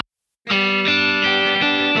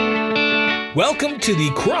Welcome to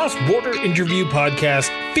the Cross Border Interview Podcast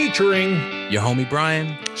featuring your homie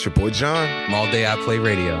Brian. It's your boy John. From All Day I Play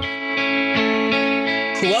Radio.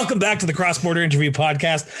 Welcome back to the Cross Border Interview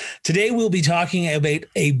Podcast. Today we'll be talking about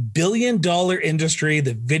a billion-dollar industry,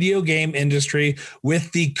 the video game industry,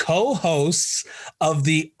 with the co-hosts of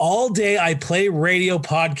the All Day I Play Radio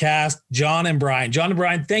podcast, John and Brian. John and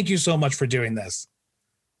Brian, thank you so much for doing this.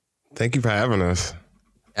 Thank you for having us.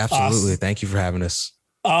 Absolutely. Thank you for having us.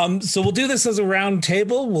 So we'll do this as a round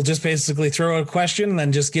table. We'll just basically throw out a question and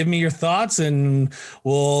then just give me your thoughts and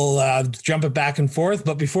we'll jump it back and forth.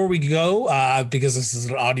 But before we go, because this is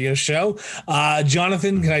an audio show,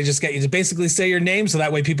 Jonathan, can I just get you to basically say your name so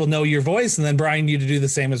that way people know your voice, and then Brian, you to do the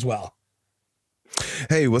same as well.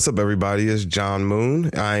 Hey, what's up, everybody? It's John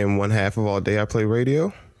Moon. I am one half of All Day I Play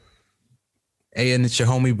Radio. Hey, and it's your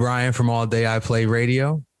homie Brian from All Day I Play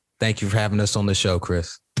Radio. Thank you for having us on the show,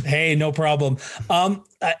 Chris. Hey, no problem.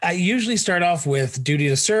 I usually start off with duty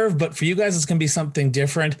to serve, but for you guys, it's going to be something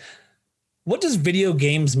different. What does video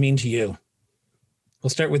games mean to you? We'll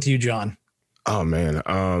start with you, John. Oh, man.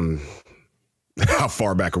 How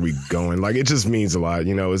far back are we going? Like, it just means a lot.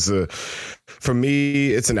 You know, for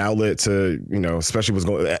me, it's an outlet to, you know, especially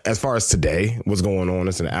as far as today, what's going on.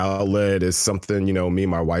 It's an outlet. It's something, you know, me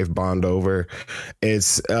and my wife bond over.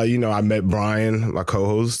 It's, you know, I met Brian, my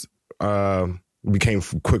co-host, became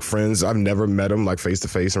quick friends. I've never met him like face to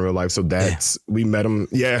face in real life. So we met him.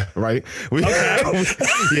 Yeah. Right.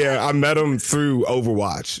 Yeah. I met him through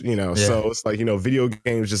Overwatch, you know, So it's like, you know, video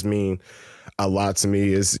games just mean a lot to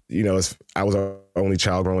me. Is, you know, I was our only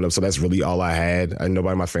child growing up. So that's really all I had. And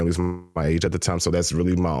nobody in my family was my age at the time. So that's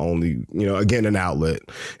really my only, you know, again, an outlet.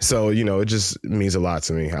 So, you know, it just means a lot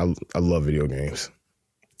to me. I love video games.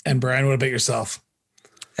 And Brian, what about yourself?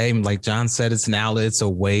 Hey, like John said, it's an outlet. It's a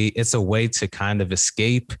way to kind of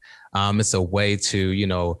escape. It's a way to, you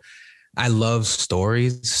know, I love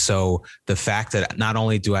stories. So the fact that not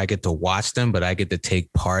only do I get to watch them, but I get to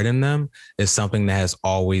take part in them is something that has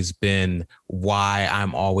always been why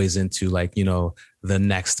I'm always into, like, you know, the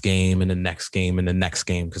next game and the next game and the next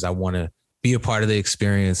game, because I want to be a part of the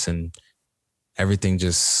experience and everything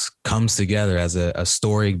just comes together as a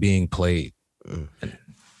story being played.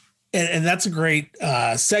 And that's a great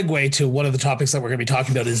segue to one of the topics that we're going to be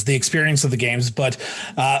talking about is the experience of the games. But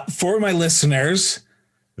for my listeners,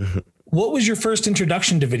 what was your first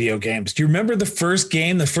introduction to video games? Do you remember the first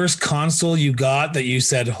game, the first console you got that you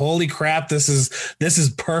said, holy crap, this is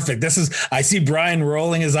perfect. I see Brian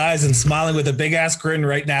rolling his eyes and smiling with a big ass grin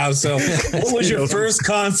right now. So what was your first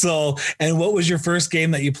console and what was your first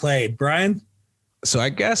game that you played, Brian? So I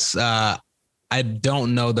guess, I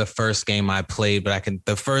don't know the first game I played, but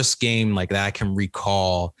the first game like that I can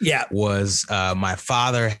recall was my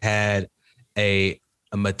father had a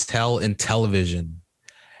Mattel Intellivision,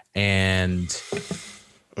 and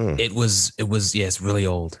it's really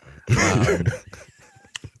old.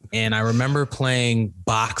 And I remember playing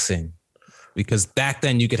boxing because back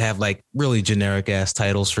then you could have like really generic ass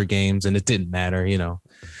titles for games and it didn't matter, you know?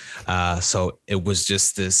 So it was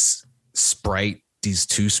just these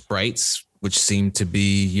two sprites, which seemed to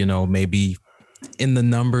be, you know, maybe in the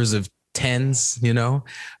numbers of tens, you know,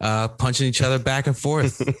 punching each other back and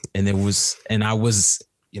forth. And I was,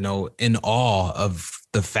 you know, in awe of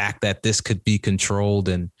the fact that this could be controlled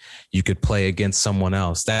and you could play against someone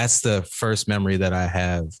else. That's the first memory that I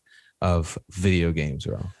have of video games,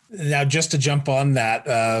 bro. Now, just to jump on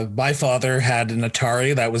that, my father had an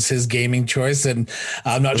Atari. That was his gaming choice. And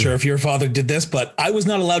I'm not sure if your father did this, but I was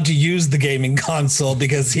not allowed to use the gaming console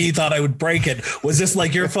because he thought I would break it. Was this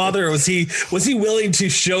like your father, or was he willing to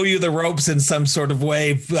show you the ropes in some sort of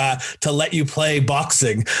way to let you play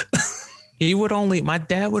boxing? My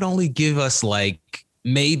dad would only give us like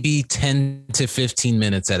maybe 10 to 15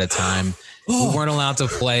 minutes at a time. We weren't allowed to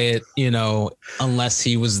play it, you know, unless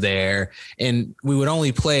he was there, and we would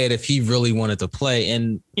only play it if he really wanted to play.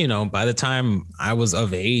 And, you know, by the time I was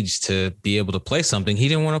of age to be able to play something, he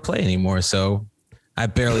didn't want to play anymore. So I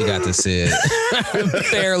barely got to see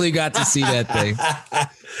it. Barely got to see that thing.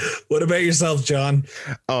 What about yourself, John?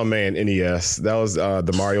 Oh, man, NES. That was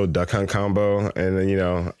the Mario Duck Hunt combo. And then, you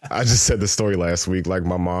know, I just said the story last week. Like,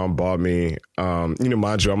 my mom bought me, you know,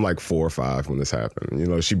 mind you, I'm like 4 or 5 when this happened. You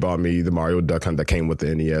know, she bought me the Mario Duck Hunt that came with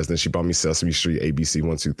the NES. Then she bought me Sesame Street ABC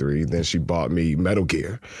 1, 2, 3. Then she bought me Metal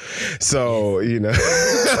Gear. So, you know,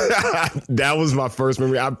 that was my first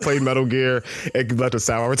memory. I played Metal Gear. It left a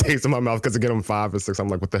sour taste in my mouth because, again, I'm 5 or 6. I'm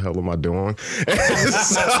like, what the hell am I doing? So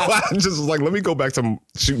I just was like, let me go back to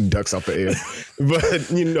shooting ducks out the air.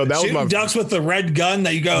 But, you know, that shooting was my ducks with the red gun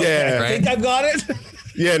that you go, yeah, I think I've got it.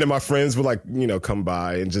 Yeah, and then my friends would like, come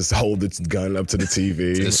by and just hold its gun up to the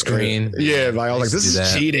TV. To the screen. And, yeah, like I was like, this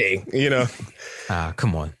is cheating,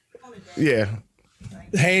 Come on. Yeah.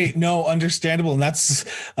 Hey, no, understandable. And that's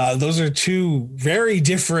those are two very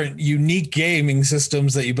different, unique gaming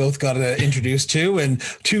systems that you both got introduced to, and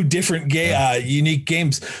two different unique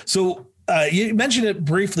games. So you mentioned it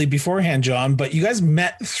briefly beforehand, John, but you guys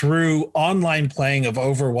met through online playing of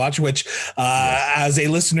Overwatch, which as a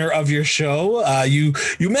listener of your show, you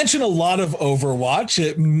mention a lot of Overwatch.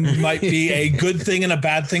 It might be a good thing and a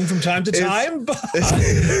bad thing from time to time.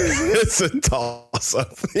 It's a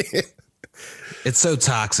toss-up. It's so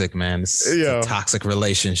toxic, man. It's a toxic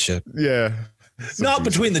relationship. Yeah. Not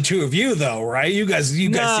between the two of you, though, right? You guys.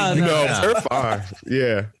 We're fine.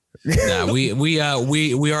 Yeah. We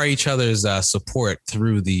are each other's support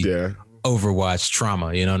through the Overwatch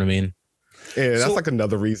trauma. You know what I mean? Yeah, that's like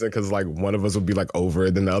another reason, because like one of us would be like over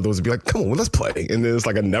it, then the other would be like, "Come on, let's play," and then it's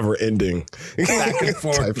like a never-ending back and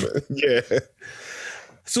forth. Yeah.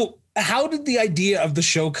 So, how did the idea of the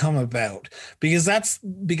show come about? Because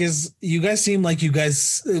you guys seem like you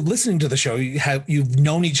guys listening to the show, you've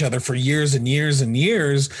known each other for years and years and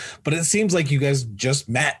years, but it seems like you guys just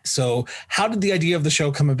met. So how did the idea of the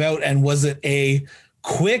show come about? And was it a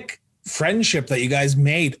quick friendship that you guys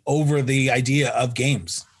made over the idea of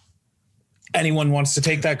games? Anyone wants to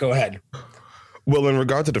take that? Go ahead. Well, in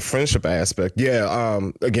regard to the friendship aspect,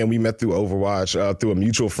 again, we met through Overwatch, through a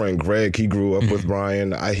mutual friend, Greg. He grew up with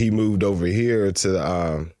Brian. He moved over here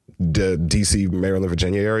to the D.C., Maryland,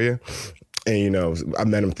 Virginia area. And, I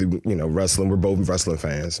met him through, wrestling. We're both wrestling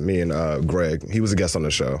fans, me and Greg. He was a guest on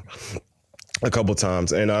the show a couple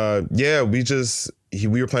times. And,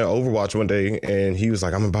 we were playing Overwatch one day, and he was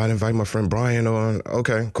like, I'm about to invite my friend Brian on.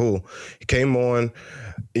 Okay, cool. He came on.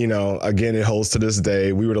 Again, it holds to this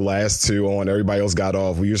day. We were the last two on. Everybody else got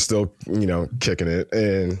off. We were still, kicking it.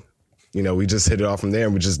 And, we just hit it off from there,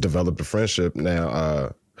 and we just developed a friendship.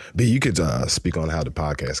 Now, B, you could speak on how the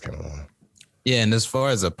podcast came on. Yeah, and as far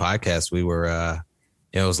as a podcast, we were,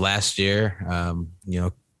 it was last year,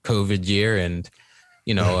 COVID year. And,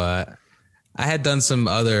 I had done some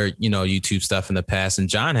other, YouTube stuff in the past, and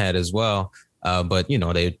John had as well. But,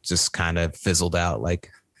 they just kind of fizzled out, like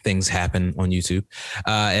things happen on YouTube.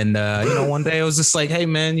 One day I was just like, hey,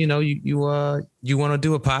 man, you want to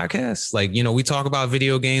do a podcast? Like, we talk about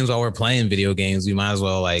video games while we're playing video games. We might as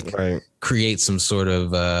well create some sort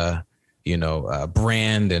of,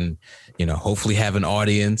 brand and, hopefully have an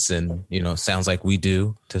audience. And, sounds like we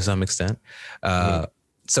do to some extent.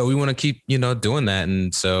 So we want to keep, doing that.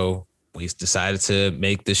 And so we decided to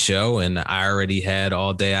make the show, and I already had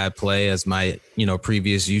All Day I Play as my,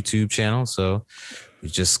 previous YouTube channel. So we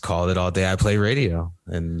just called it All Day I Play Radio,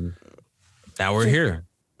 and now we're here.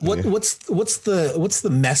 What's the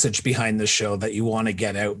message behind the show that you want to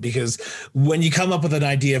get out? Because when you come up with an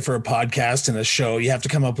idea for a podcast and a show, you have to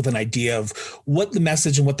come up with an idea of what the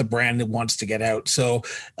message and what the brand wants to get out. So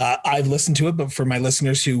I've listened to it, but for my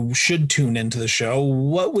listeners who should tune into the show,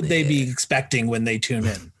 what would they be expecting when they tune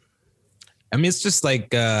in? I mean, it's just like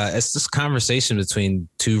it's this conversation between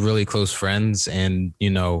two really close friends, and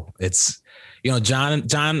it's.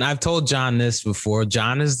 John, I've told John this before.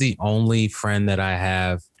 John is the only friend that I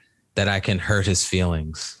have that I can hurt his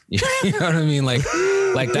feelings. You know what I mean? Like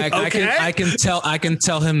that. Okay. I can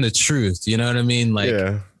tell him the truth. You know what I mean? Like,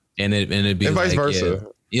 and it'd be and vice versa.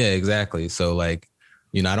 Yeah, exactly. So like,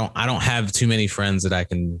 I don't have too many friends that I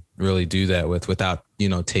can really do that with without,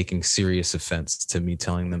 taking serious offense to me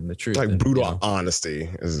telling them the truth. Like brutal honesty.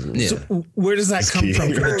 So where does that come from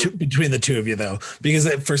between the two of you, though?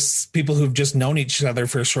 Because for people who've just known each other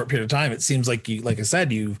for a short period of time, it seems like like I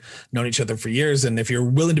said, you've known each other for years. And if you're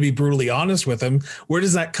willing to be brutally honest with them, where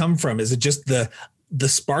does that come from? Is it just the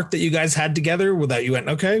spark that you guys had together that you went,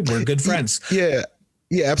 okay, we're good friends? Yeah.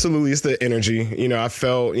 Yeah, absolutely. It's the energy. I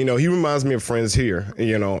felt, he reminds me of friends here,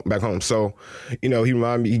 back home. So, he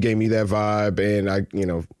gave me that vibe, and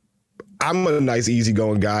I'm a nice,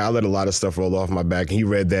 easygoing guy. I let a lot of stuff roll off my back, and he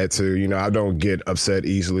read that too. I don't get upset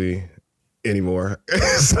easily anymore.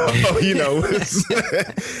 So,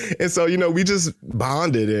 and so, we just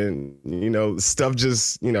bonded, and, stuff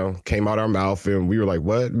just, came out our mouth, and we were like,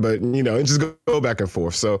 what? But, it just go back and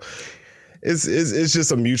forth. So it's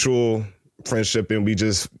just a mutual friendship, and we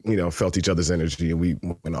just felt each other's energy, and we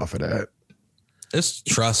went off of that. It's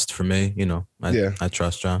trust for me. I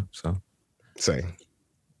trust John. So same.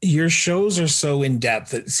 Your shows are so in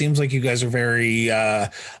depth. It seems like you guys are very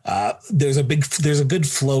there's a good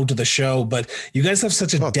flow to the show, but you guys have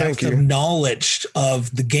such a depth of knowledge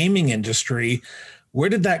of the gaming industry. Where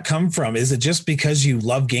did that come from? Is it just because you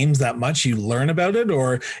love games that much you learn about it,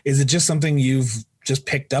 or is it just something you've just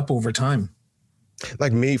picked up over time?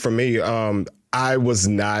 Like for me, I was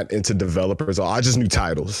not into developers. I just knew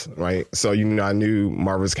titles, right? So, I knew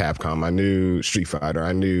Marvel's Capcom. I knew Street Fighter.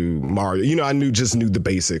 I knew Mario. I knew the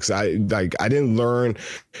basics. I didn't learn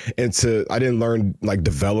like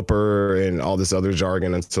developer and all this other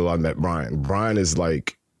jargon until I met Brian. Brian is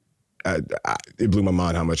like, it blew my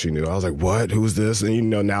mind how much he knew. I was like, what? Who's this? And,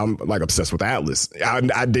 now I'm like obsessed with Atlas.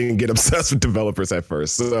 I didn't get obsessed with developers at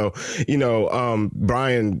first. So,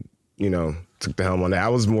 Brian, took the helm on that. I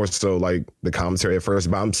was more so like the commentary at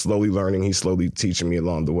first, but I'm slowly learning. He's slowly teaching me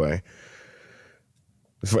along the way.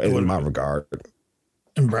 In my regard.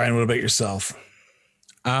 And Brian, what about yourself?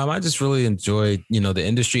 I just really enjoyed, the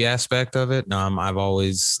industry aspect of it. I've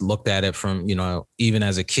always looked at it from, even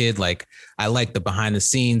as a kid, like I liked the behind the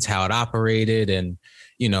scenes, how it operated. And,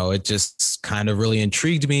 it just kind of really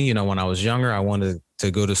intrigued me. When I was younger, I wanted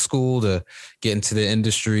to go to school to get into the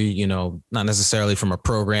industry, not necessarily from a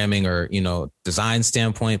programming or, design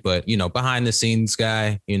standpoint, but, behind the scenes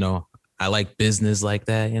guy, I like business like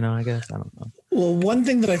that, I guess. I don't know. Well, one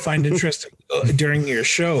thing that I find interesting during your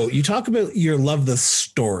show, you talk about you love the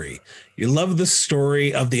story. You love the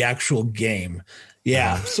story of the actual game.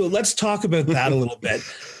 Yeah. So let's talk about that a little bit.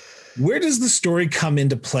 Where does the story come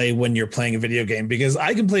into play when you're playing a video game? Because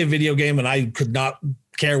I can play a video game and I could not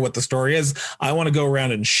care what the story is. I want to go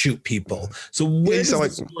around and shoot people. So where does the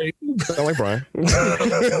story... Sound like Brian.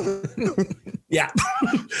 Yeah.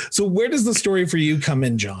 So where does the story for you come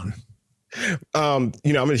in, John? I'm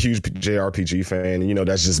a huge JRPG fan.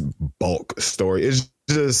 That's just bulk story. It's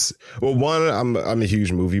just, well, one, I'm a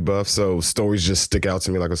huge movie buff, so stories just stick out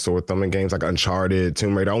to me like a sore thumb in games like Uncharted,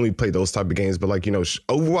 Tomb Raider. I only play those type of games, but like,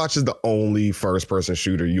 Overwatch is the only first person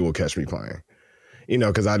shooter you will catch me playing.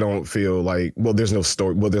 Because I don't feel like, well, there's no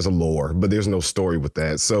story. Well, there's a lore, but there's no story with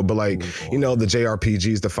that. So, but like, the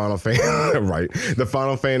JRPGs, the Final Fantasy, right? The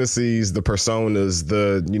Final Fantasies, the Personas,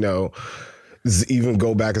 even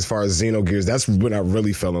go back as far as Xenogears. That's when I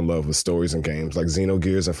really fell in love with stories and games like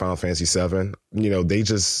Xenogears and Final Fantasy VII. They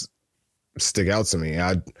just stick out to me.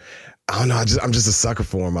 I don't know. I'm just a sucker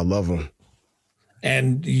for them. I love them.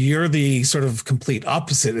 And you're the sort of complete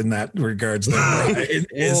opposite in that regards. It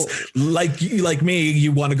is like me.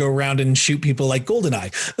 You want to go around and shoot people like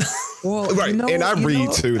GoldenEye. Well, right. And I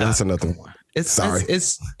read too. That's another one.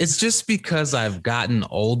 It's just because I've gotten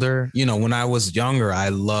older. When I was younger, I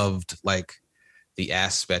loved like the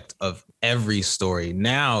aspect of every story.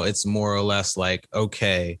 Now it's more or less like,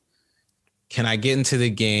 okay, can I get into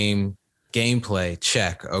the gameplay?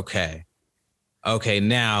 Check. Okay,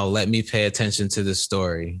 now let me pay attention to the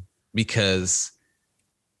story, because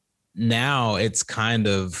now it's kind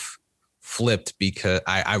of flipped, because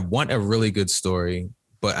I want a really good story,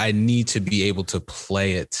 but I need to be able to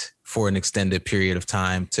play it for an extended period of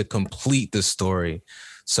time to complete the story.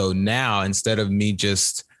 So now, instead of me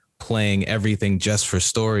just playing everything just for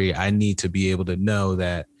story, I need to be able to know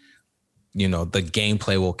that, the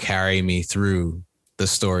gameplay will carry me through the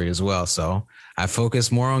story as well. So I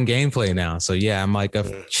focus more on gameplay now. So yeah, I'm like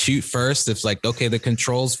a shoot first. It's like, okay, the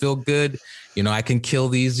controls feel good. I can kill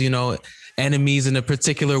these, enemies in a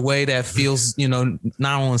particular way that feels, not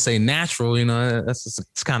want to say natural,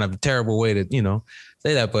 it's kind of a terrible way to,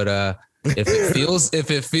 say that. But if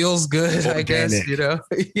it feels good, I guess,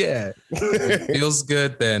 yeah, if it feels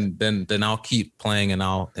good, then I'll keep playing and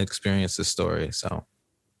I'll experience the story. So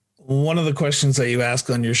one of the questions that you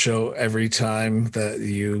ask on your show every time that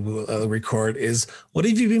you record is, what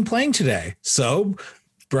have you been playing today? So,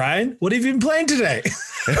 Brian, what have you been playing today?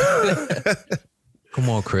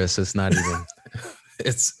 Come on, Chris. It's not even,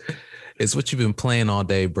 it's what you've been playing all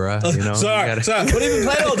day, bruh. Sorry. What have you been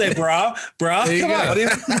playing all day, bruh? Come on.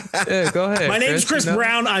 Yeah, go ahead. My name's Chris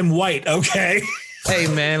Brown. I'm white. Okay. Hey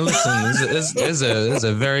man, listen, there's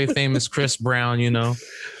a very famous Chris Brown,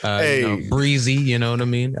 Breezy, you know what I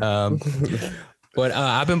mean? But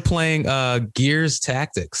I've been playing Gears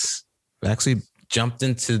Tactics. I actually jumped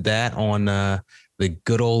into that on the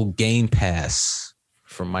good old Game Pass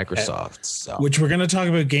from Microsoft. So. Which we're going to talk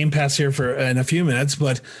about Game Pass here in a few minutes,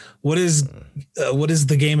 but what is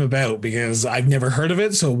the game about? Because I've never heard of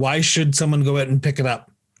it. So why should someone go out and pick it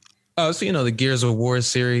up? Oh, so the Gears of War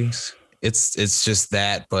series. It's just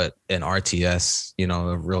that, but an RTS,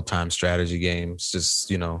 a real-time strategy game. It's just,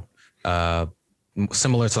 similar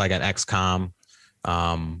to like an XCOM.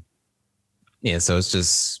 So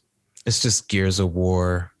it's just Gears of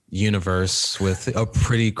War universe with a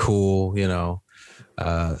pretty cool,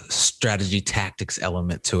 strategy tactics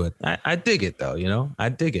element to it. I dig it though, I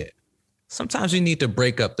dig it. Sometimes you need to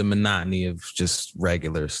break up the monotony of just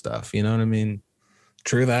regular stuff. You know what I mean?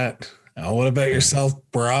 True that. What about yourself,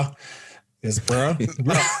 brah? Is it bro?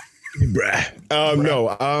 Bruh.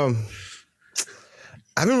 No.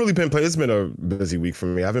 I haven't really been playing. It's been a busy week for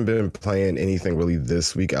me. I haven't been playing anything really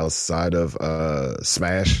this week outside of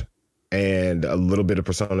Smash and a little bit of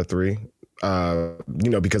Persona 3.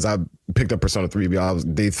 Because I picked up Persona 3,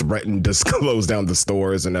 they threatened to close down the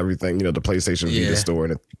stores and everything, the PlayStation Vita store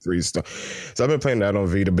and the 3 store. So I've been playing that on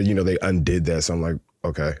Vita, but, they undid that. So I'm like,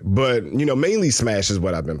 okay. But, mainly Smash is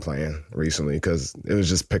what I've been playing recently because it was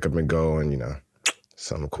just pick up and go and,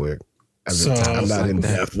 something quick. I'm not in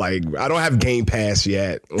depth. Like, I don't have Game Pass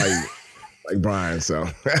yet, like Brian. So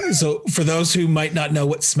for those who might not know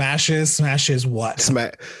what Smash is what?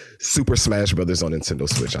 Super Smash Brothers on Nintendo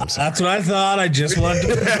Switch. I'm sorry. That's what I thought. I just wanted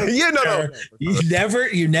to. No.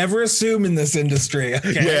 You never assume in this industry.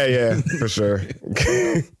 Okay? Yeah, for sure.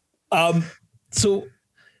 So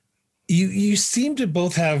you seem to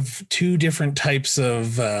both have two different types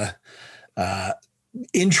of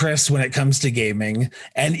interests when it comes to gaming,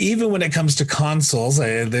 and even when it comes to consoles.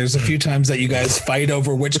 There's a few times that you guys fight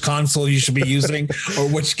over which console you should be using or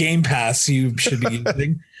which Game Pass you should be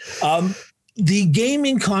using. The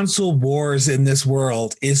gaming console wars in this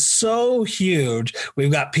world is so huge.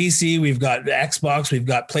 We've got PC, we've got Xbox, we've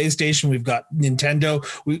got PlayStation, we've got Nintendo,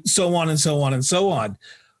 so on and so on and so on.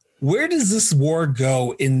 Where does this war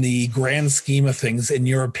go in the grand scheme of things, in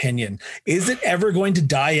your opinion? Is it ever going to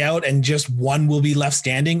die out and just one will be left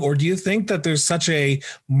standing? Or do you think that there's such a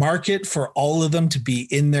market for all of them to be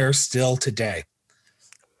in there still today?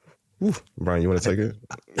 Ooh, Brian, you want to take it?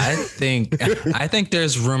 I think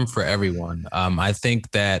there's room for everyone. I think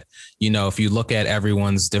that, if you look at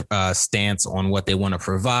everyone's stance on what they want to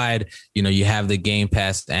provide, you have the Game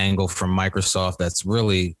Pass angle from Microsoft that's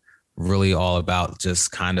really all about just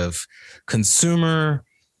kind of consumer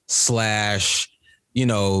 /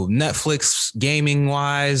 Netflix gaming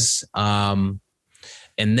wise.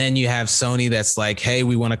 And then you have Sony that's like, hey,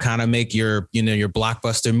 we want to kind of make your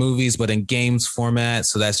blockbuster movies, but in games format.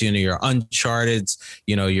 So that's, your Uncharted,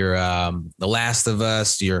 your The Last of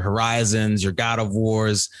Us, your Horizons, your God of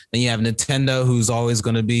Wars. Then you have Nintendo, who's always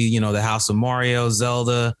going to be, the House of Mario,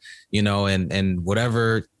 Zelda, and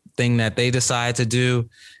whatever thing that they decide to do.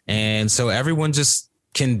 And so everyone just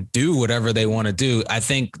can do whatever they want to do. I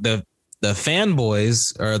think the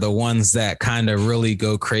fanboys are the ones that kind of really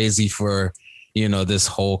go crazy for, this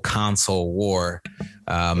whole console war.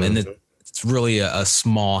 And it's really a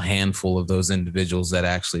small handful of those individuals that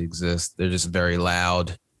actually exist. They're just very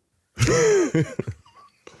loud.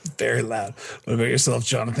 Very loud. What about yourself,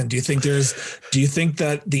 Jonathan? Do you think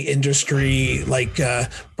that the industry, like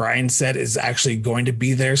Brian said, is actually going to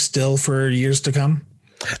be there still for years to come?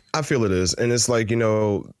 I feel it is. And it's like,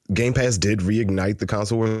 Game Pass did reignite the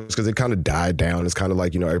console wars because it kind of died down. It's kind of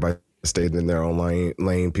like, everybody stayed in their own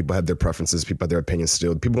lane. People had their preferences. People had their opinions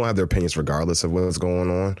still. People don't have their opinions regardless of what's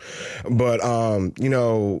going on. But,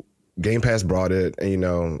 Game Pass brought it, and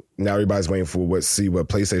now everybody's waiting for see what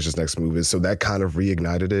PlayStation's next move is. So that kind of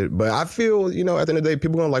reignited it. But I feel, at the end of the day,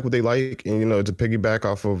 people gonna like what they like, and to piggyback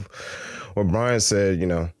off of what Brian said,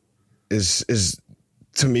 is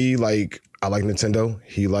to me like I like Nintendo.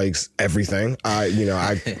 He likes everything.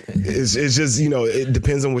 It's just, it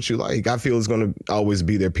depends on what you like. I feel it's going to always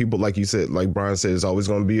be there. People, like you said, like Brian said, it's always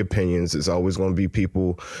going to be opinions. It's always going to be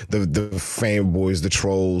people, the fanboys, the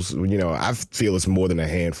trolls. I feel it's more than a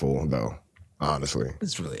handful, though, honestly.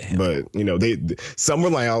 It's really a handful. But, some were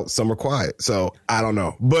loud, some were quiet. So I don't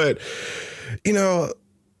know. But,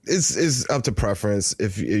 it's up to preference.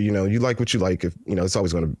 If, you like what you like, if, it's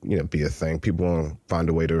always going to, be a thing. People want to find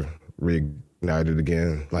a way to reignited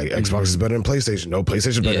again. Like Xbox is better than PlayStation. No, PlayStation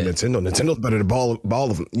is better than Nintendo. Nintendo's better than all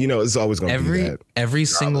of them. It's always going to be that. Every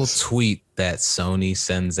single tweet that Sony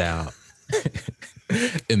sends out,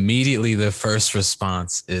 immediately the first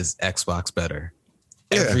response is Xbox better.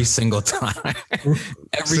 Every single time.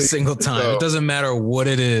 Single time. It doesn't matter what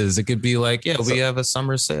it is. It could be like, we have a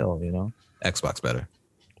summer sale, Xbox better.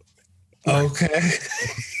 Okay.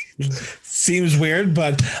 Seems weird,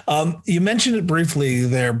 but you mentioned it briefly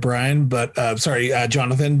there, Brian, but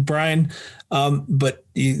Jonathan, Brian, but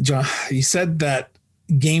you said that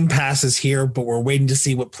Game Pass is here, but we're waiting to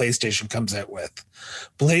see what PlayStation comes out with.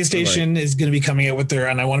 PlayStation is going to be coming out with their,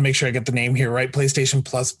 and I want to make sure I get the name here right, PlayStation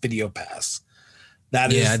Plus Video Pass.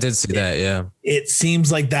 I did see that. Yeah. It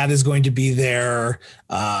seems like that is going to be their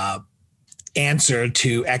answer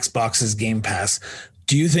to Xbox's Game Pass.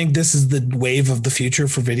 Do you think this is the wave of the future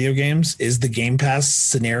for video games? Is the Game Pass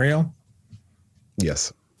scenario?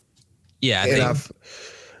 Yes. Yeah.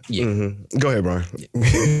 Go ahead,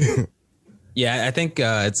 Brian. Yeah, I think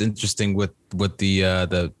it's interesting with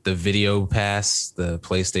the video pass, the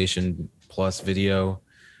PlayStation Plus video.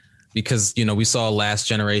 because, you know, we saw last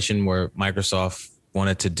generation where Microsoft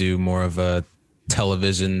wanted to do more of a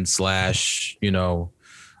television slash,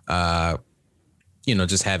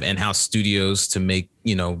 just have in-house studios to make,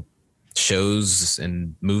 shows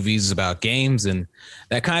and movies about games, and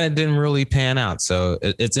that kind of didn't really pan out. So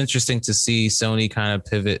it's interesting to see Sony kind of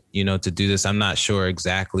pivot, to do this. I'm not sure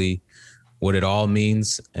exactly what it all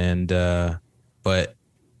means, and but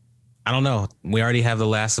I don't know. We already have the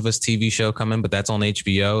Last of Us TV show coming, but that's on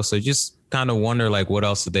HBO. So just kind of wonder, like, what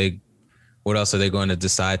else are they going to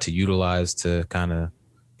decide to utilize to kind of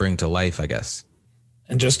bring to life, I guess.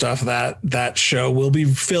 And just off that show will be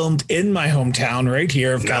filmed in my hometown right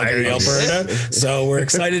here of Calgary, Alberta. So we're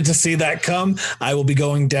excited to see that come. I will be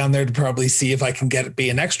going down there to probably see if I can be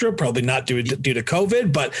an extra, probably not due to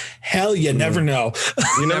COVID, but hell, you never know.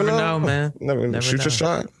 You never know, man. Never shoot your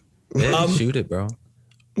shot. Yeah, shoot it, bro.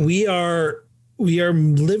 We are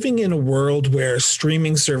living in a world where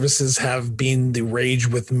streaming services have been the rage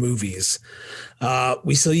with movies.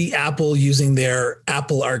 We see Apple using their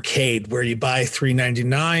Apple Arcade, where you buy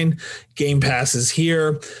 $3.99. Game Pass is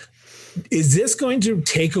here. Is this going to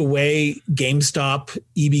take away GameStop,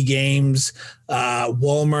 EB Games,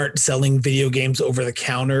 Walmart selling video games over the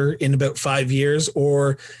counter in about 5 years?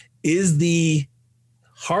 Or is the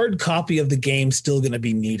hard copy of the game still going to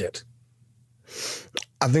be needed?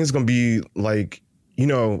 I think it's going to be like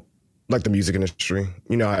the music industry.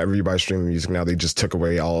 You know how everybody's streaming music now. They just took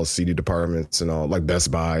away all CD departments and all, like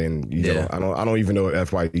Best Buy, and know, I don't even know if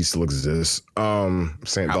FYE still exists.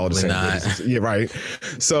 Saying all the same things. Yeah, right.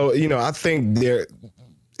 So I think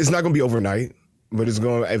it's not going to be overnight, but it's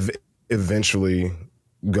going to eventually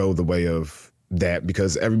go the way of that,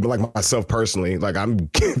 because everybody, like myself personally, like I'm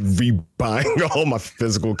rebuying all my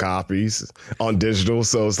physical copies on digital.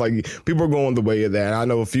 So it's like people are going the way of that. I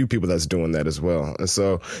know a few people that's doing that as well. And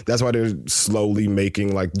so that's why they're slowly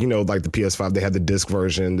making like the PS5, they had the disc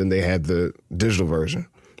version, then they had the digital version.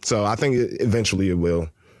 So I think eventually it will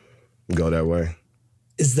go that way.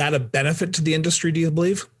 Is that a benefit to the industry, do you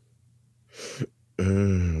believe?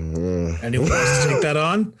 Anyone wants to take that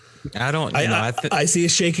on? I don't. I see a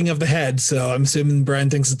shaking of the head, so I'm assuming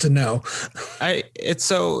Brian thinks it's a no.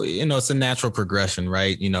 It's a natural progression,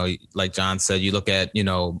 right? Like John said, you look at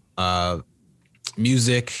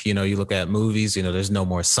music. You look at movies. There's no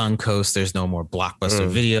more Suncoast. There's no more Blockbuster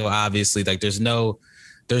Video. Obviously, like there's no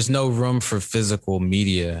room for physical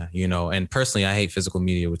media. And personally, I hate physical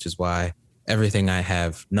media, which is why everything I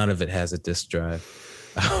have, none of it has a disc drive.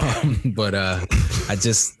 But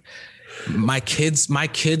my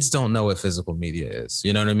kids don't know what physical media is.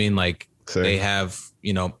 You know what I mean? Like they have,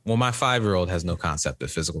 my 5-year-old has no concept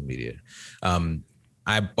of physical media.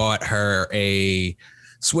 I bought her a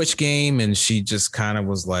Switch game and she just kind of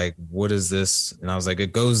was like, what is this? And I was like,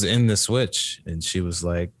 it goes in the Switch. And she was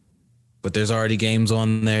like, but there's already games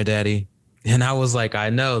on there, Daddy. And I was like, I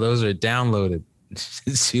know, those are downloaded.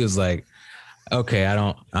 She was like, okay,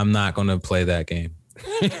 I'm not going to play that game.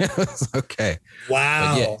 Okay.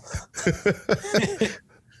 Wow.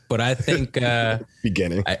 But I think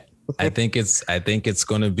beginning. I think it's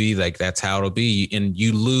going to be like that's how it'll be, and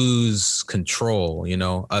you lose control.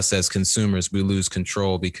 Us as consumers, we lose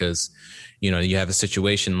control because you have a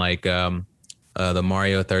situation like the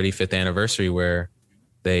Mario 35th anniversary where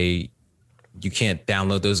you can't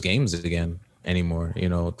download those games again anymore.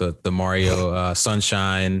 The Mario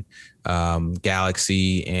Sunshine,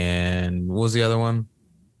 Galaxy, and what was the other one?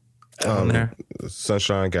 There?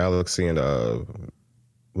 Sunshine, Galaxy, and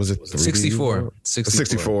was it 64?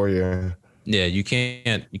 64, yeah. Yeah, you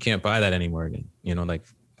can't buy that anymore again. Like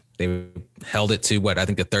they held it to what I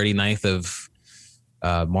think the 39th of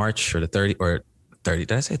March, or the 30 or 30.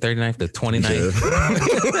 Did I say 39th? The 29th.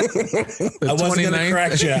 I wasn't going to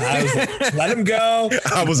correct you. I was like, let him go.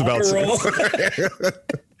 I was about to.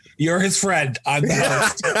 You're his friend. I'm the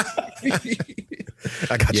host.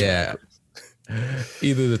 I got you. Yeah.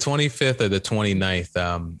 Either the 25th or the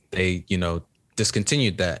 29th, they,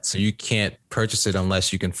 discontinued that. So you can't purchase it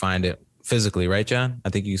unless you can find it physically, right, John? I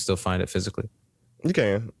think you can still find it physically. You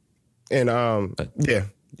can. And yeah,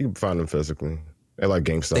 you can find them physically. They like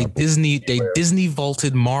GameStop. They Disney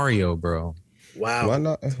vaulted Mario, bro. Wow.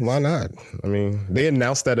 Why not? I mean, they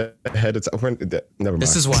announced that ahead of time. Never mind.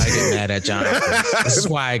 This is why I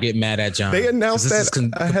get mad at John. They announced that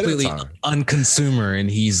completely unconsumer, and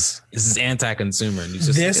this is anti-consumer. And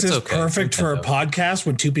this is perfect for a podcast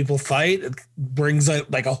when two people fight. It brings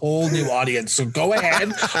like a whole new audience. So go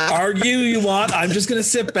ahead, argue you want. I'm just gonna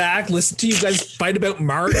sit back, listen to you guys fight about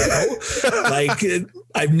Mario.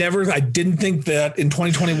 I didn't think that in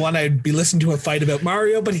 2021 I'd be listening to a fight about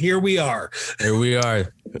Mario, but here we are. Here we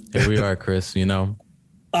are, Chris,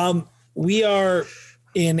 We are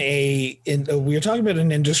we are talking about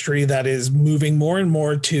an industry that is moving more and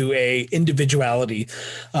more to a individuality.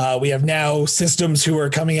 We have now systems who are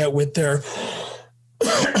coming out with their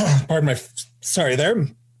pardon my sorry there.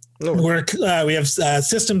 We have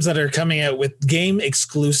systems that are coming out with game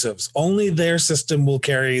exclusives. Only their system will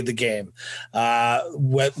carry the game.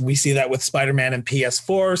 What we see that with Spider-Man and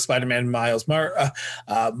PS4, Spider-Man Miles.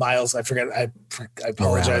 I forget. I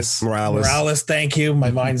apologize. Morales. Thank you.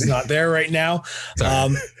 My mind's not there right now.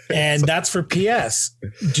 And that's for PS.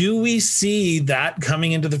 Do we see that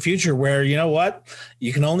coming into the future where, you know what,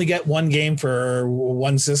 you can only get one game for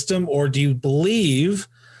one system, or do you believe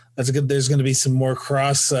there's going to be some more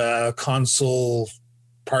cross console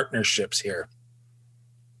partnerships here?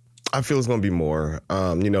 I feel it's going to be more.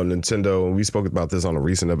 Nintendo, we spoke about this on a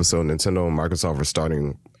recent episode. Nintendo and Microsoft are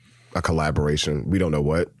starting a collaboration. We don't know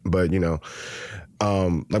what, but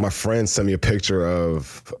like my friend sent me a picture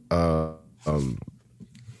of a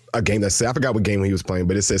game that said, I forgot what game he was playing,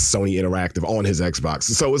 but it says Sony Interactive on his Xbox.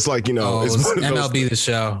 So it's like, it's one of MLB The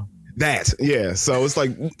Show. That, yeah. So it's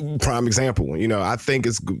like prime example. I think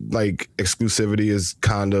it's like exclusivity is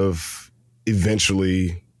kind of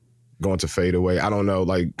eventually going to fade away. I don't know.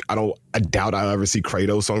 Like, I doubt I'll ever see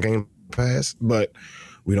Kratos on Game Pass, but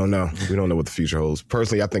we don't know. We don't know what the future holds.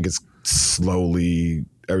 Personally, I think it's slowly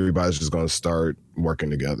everybody's just going to start working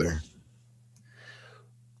together.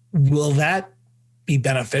 Will that be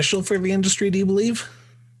beneficial for the industry, do you believe,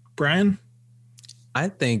 Brian? I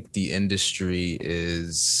think the industry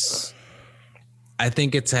I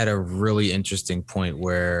think it's at a really interesting point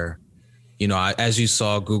where, as you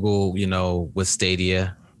saw Google, with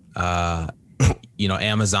Stadia,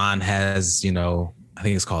 Amazon has, I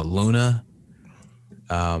think it's called Luna.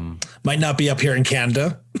 Might not be up here in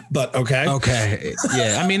Canada, but okay. Okay.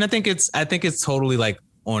 Yeah. I mean, I think it's totally like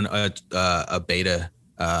on a beta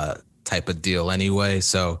type of deal anyway.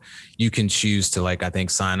 So you can choose to I think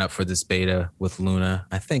sign up for this beta with Luna.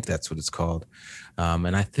 I think that's what it's called.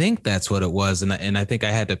 And I think that's what it was. And I think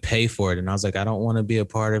I had to pay for it. And I was like, I don't want to be a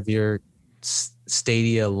part of your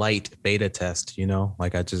Stadia Lite beta test.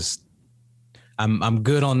 I'm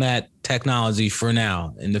good on that technology for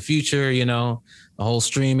now. In the future, the whole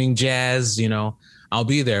streaming jazz, I'll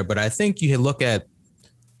be there. But I think you look at,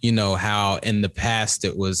 how in the past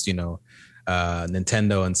it was,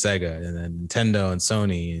 Nintendo and Sega, and then Nintendo and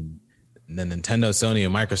Sony, and then Nintendo, Sony,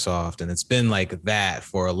 and Microsoft. And it's been like that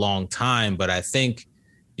for a long time. But I think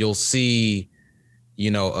you'll see,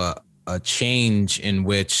 a change in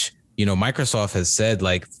which, Microsoft has said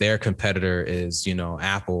their competitor is,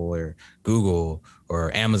 Apple or Google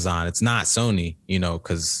or Amazon. It's not Sony,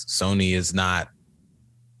 because Sony is not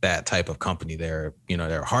that type of company. They're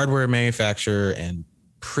a hardware manufacturer, and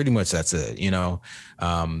pretty much that's it,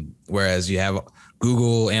 whereas you have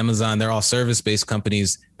Google, Amazon, they're all service-based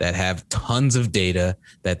companies that have tons of data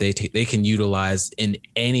that they can utilize in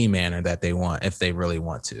any manner that they want if they really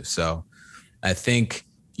want to. So I think,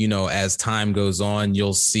 as time goes on,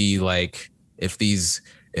 you'll see if these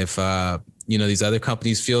other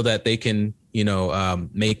companies feel that they can,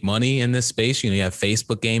 make money in this space, you have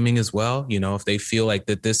Facebook gaming as well. If they feel like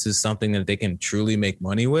that this is something that they can truly make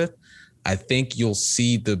money with, I think you'll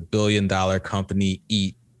see the billion-dollar company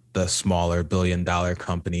eat the smaller billion-dollar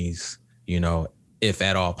companies, if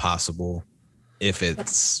at all possible. If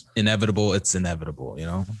it's inevitable, it's inevitable,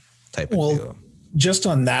 type of deal. Just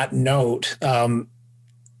on that note,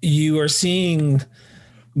 you are seeing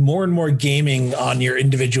more and more gaming on your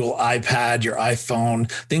individual iPad, your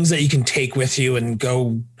iPhone, things that you can take with you and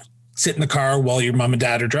go sit in the car while your mom and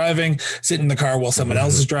dad are driving, sit in the car while someone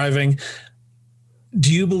else is driving.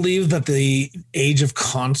 Do you believe that the age of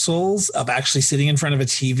consoles, of actually sitting in front of a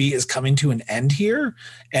TV, is coming to an end here,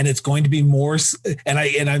 and it's going to be more?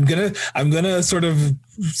 And I'm gonna sort of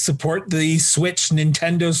support the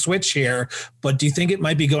Nintendo Switch here, but do you think it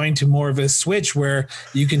might be going to more of a Switch where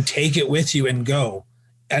you can take it with you and go?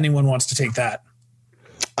 Anyone wants to take that?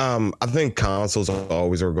 I think consoles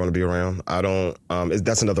always are going to be around. I don't.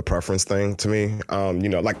 That's another preference thing to me. I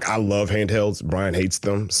love handhelds. Brian hates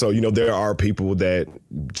them. So there are people that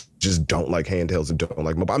just don't like handhelds and don't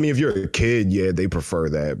like mobile. I mean, if you're a kid, yeah, they prefer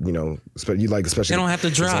that. Especially they don't have to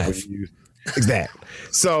drive. Exactly.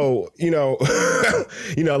 So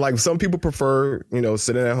like some people prefer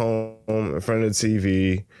sitting at home in front of the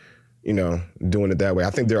TV, doing it that way. I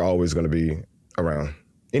think they're always going to be around.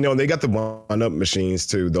 They got the one-up machines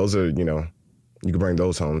too. Those are, you can bring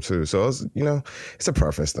those home too. So it's a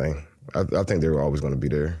preference thing. I think they're always going to be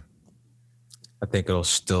there. I think it'll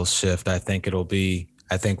still shift. I think we'll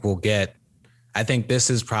get I think this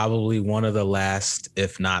is probably one of the last,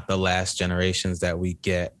 if not the last generations that we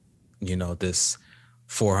get, this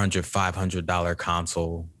 $400, $500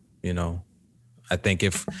 console, I think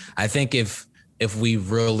if we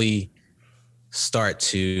really start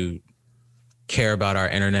to care about our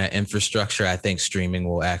internet infrastructure, I think streaming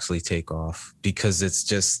will actually take off, because it's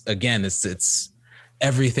just, again, it's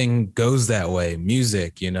everything goes that way.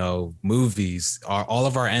 Music, movies, all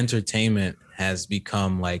of our entertainment has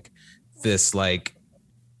become like this, like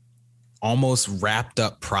almost wrapped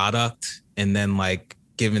up product, and then like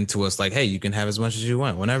given to us like, hey, you can have as much as you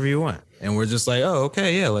want whenever you want. And we're just like, oh,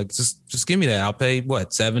 okay, yeah, like just give me that. I'll pay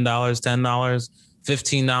what, $7, $10,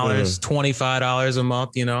 $15, $25 a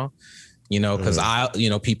month, because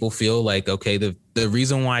people feel like, okay, the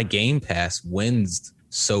reason why Game Pass wins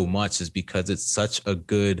so much is because it's such a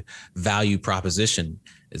good value proposition.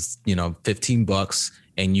 It's, $15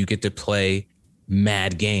 and you get to play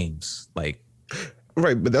mad games. Like,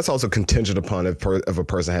 right, but that's also contingent upon if a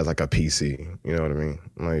person has like a PC. You know what I mean?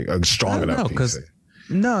 Like a strong enough PC.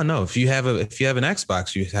 No. If you have an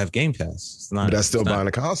Xbox, you have Game Pass. It's not, but that's still buying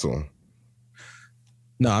a console.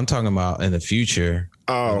 No, I'm talking about in the future.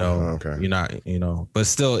 Oh, okay. You're not, but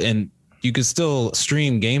still, and you can still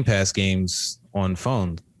stream Game Pass games on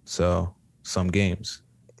phone. So some games.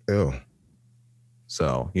 Ew.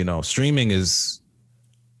 So, streaming is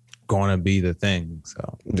going to be the thing.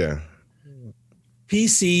 So yeah.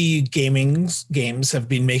 PC games have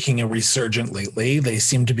been making a resurgent lately. They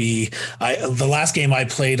seem to be. The last game I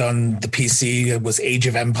played on the PC was Age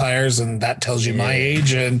of Empires, and that tells you my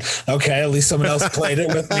age. And okay, at least someone else played it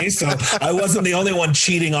with me, so I wasn't the only one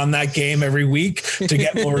cheating on that game every week to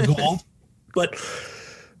get more gold. But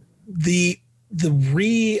the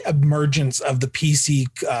re-emergence of the PC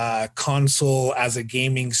console as a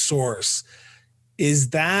gaming source,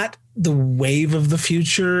 is that the wave of the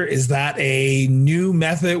future? Is that a new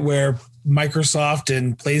method where Microsoft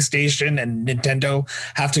and PlayStation and Nintendo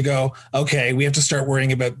have to go, okay, we have to start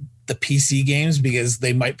worrying about the PC games because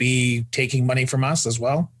they might be taking money from us as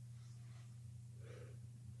well?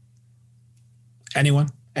 Anyone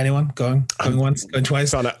going once, going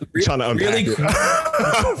twice? Trying to unpack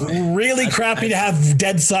really crappy to have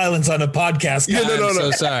dead silence on a podcast. Yeah, no. I'm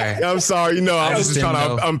so sorry. I'm sorry. I was just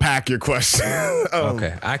trying to unpack your question.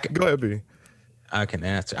 Okay, go ahead, B. I can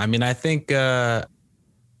answer. I mean, I think again,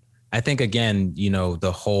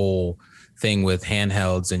 the whole thing with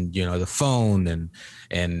handhelds and the phone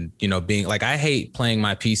and being like, I hate playing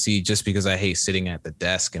my PC just because I hate sitting at the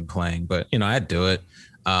desk and playing, but I do it.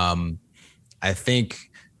 I think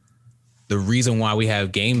the reason why we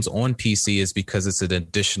have games on PC is because it's an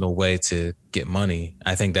additional way to get money.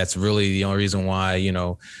 I think that's really the only reason why,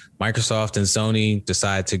 Microsoft and Sony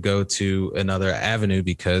decide to go to another avenue,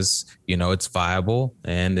 because, it's viable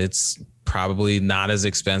and it's probably not as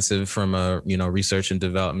expensive from a, research and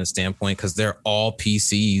development standpoint, because they're all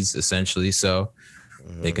PCs essentially. So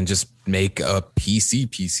they can just make a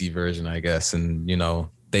PC version, I guess. And,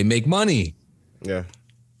 they make money. Yeah.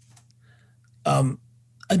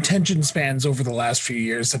 Attention spans over the last few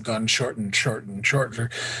years have gone shorter and shorter.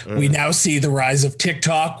 We now see the rise of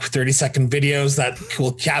TikTok, 30-second videos that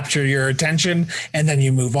will capture your attention, and then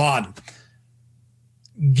you move on.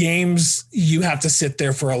 Games, you have to sit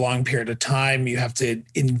there for a long period of time. You have to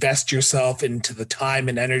invest yourself into the time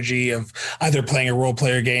and energy of either playing a role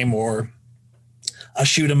player game or a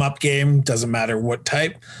shoot 'em up game, doesn't matter what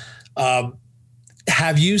type.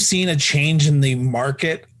 Have you seen a change in the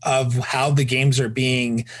market of how the games are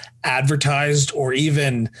being advertised or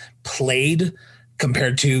even played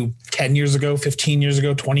compared to 10 years ago, 15 years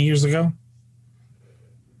ago, 20 years ago?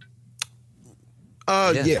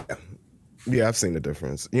 Yeah, I've seen the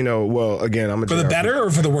difference. Well, again, I'm for the better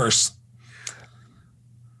or for the worse?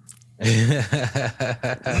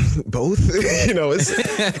 Both.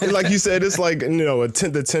 It's like you said, it's like,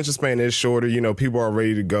 the attention span is shorter. People are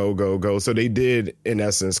ready to go. So they did, in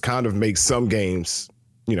essence, kind of make some games,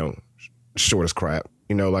 short as crap.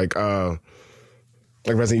 Like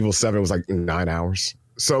Resident Evil 7 was like 9 hours.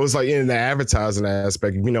 So it's like in the advertising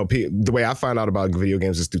aspect, the way I find out about video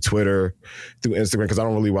games is through Twitter, through Instagram, because I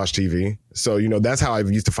don't really watch TV. So, that's how I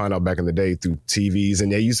used to find out back in the day, through TVs.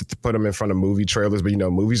 And they used to put them in front of movie trailers, but,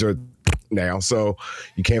 movies are now, so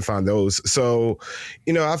you can't find those. So,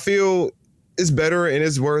 I feel it's better and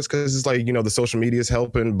it's worse because it's like, the social media is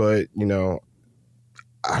helping, but,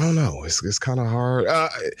 I don't know. It's kind of hard. I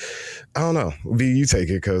don't know. V, you take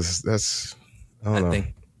it, because that's, I don't know.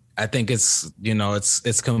 I think it's,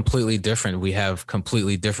 it's completely different. We have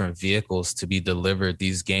completely different vehicles to be delivered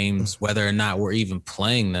these games, whether or not we're even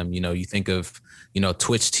playing them. You think of,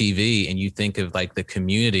 Twitch TV, and you think of like the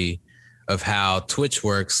community of how Twitch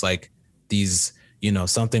works, like these,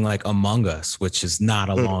 something like Among Us, which is not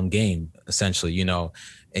a long game, essentially,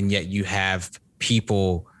 and yet you have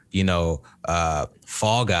people,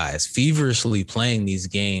 Fall Guys feverishly playing these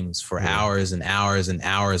games for hours and hours and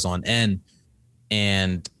hours on end.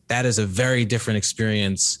 And that is a very different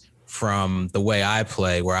experience from the way I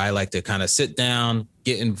play, where I like to kind of sit down,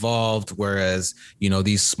 get involved. Whereas,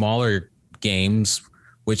 these smaller games,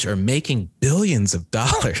 which are making billions of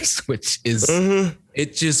dollars, which is,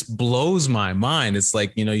 it just blows my mind. It's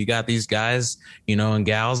like, you got these guys, and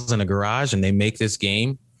gals in a garage, and they make this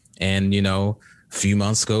game, and, a few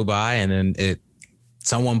months go by, and then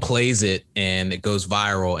someone plays it and it goes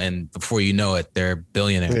viral. And before you know it, they're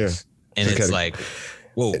billionaires. Yeah. And it's like,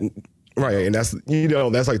 whoa. Right. And that's,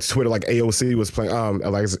 that's like Twitter, like AOC was playing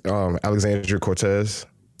Alexandria Cortez.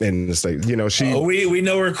 In the state, she. We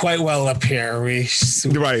know her quite well up here.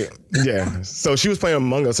 Right, yeah. So she was playing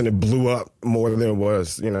Among Us, and it blew up more than it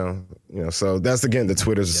was. So that's again the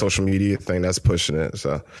Twitter's social media thing that's pushing it.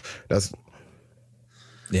 So that's.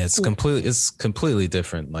 Yeah, it's completely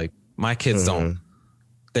different. Like my kids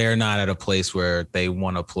they're not at a place where they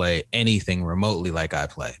want to play anything remotely like I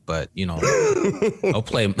play. But they'll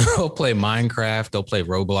play Minecraft, they'll play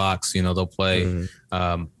Roblox, they'll play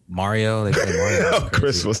Mario. They play Mario.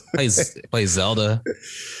 Christmas. Play Zelda.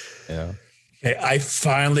 Yeah. Okay, I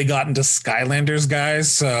finally got into Skylanders, guys.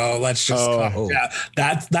 So let's just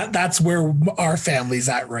that's where our family's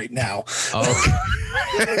at right now.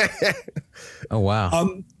 Oh wow.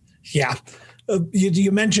 Yeah.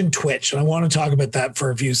 You mentioned Twitch, and I want to talk about that for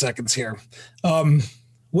a few seconds here.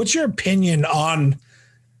 What's your opinion on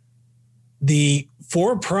the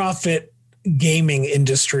for-profit gaming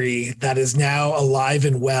industry that is now alive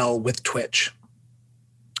and well with Twitch?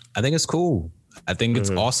 I think it's cool. I think it's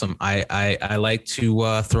awesome. I like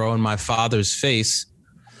to throw in my father's face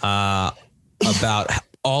about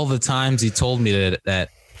all the times he told me that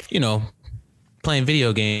playing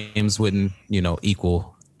video games wouldn't,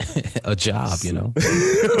 equal a job,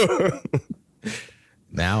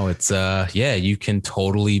 Now it's you can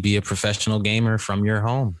totally be a professional gamer from your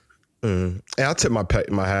home. And I tip my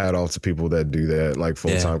hat off to people that do that like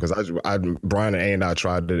full time, because Brian and I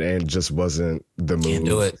tried it and it just wasn't the move. Can't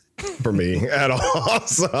do it for me at all.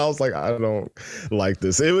 So I was like, I don't like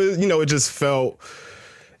this. It was, it just felt.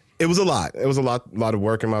 It was a lot. It was a lot of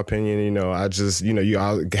work, in my opinion. I just, you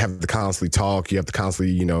have to constantly talk. You have to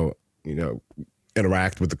constantly,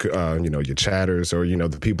 interact with the, your chatters, or,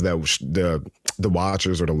 the people that the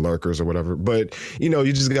watchers or the lurkers or whatever. But, you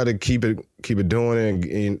just got to keep it doing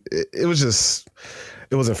it. And it was just,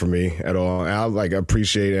 it wasn't for me at all. And I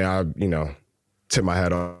appreciate it. I, tip my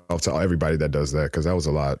hat off to everybody that does that, because that was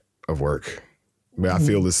a lot of work. I mean, I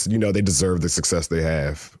feel this, they deserve the success they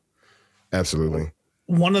have. Absolutely.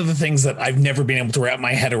 One of the things that I've never been able to wrap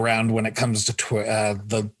my head around when it comes to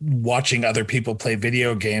the watching other people play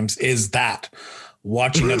video games is that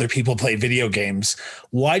watching other people play video games.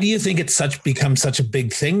 Why do you think it's become such a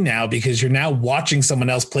big thing now? Because you're now watching someone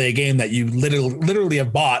else play a game that you literally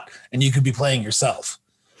have bought and you could be playing yourself.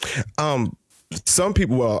 Some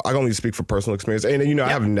people, well, I can only speak for personal experience. And, I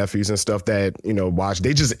have nephews and stuff that, watch.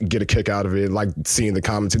 They just get a kick out of it, like seeing the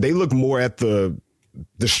commentary. They look more at the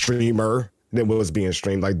streamer than what was being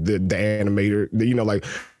streamed, like the animator, like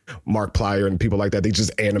Mark Plyer and people like that. They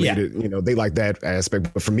just animated, they like that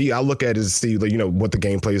aspect. But for me, I look at it to see, what the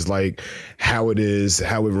gameplay is like, how it is,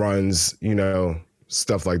 how it runs,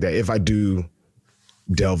 stuff like that. If I do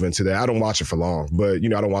delve into that, I don't watch it for long, but, I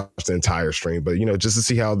don't watch the entire stream, but, just to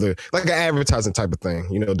see how like an advertising type of thing,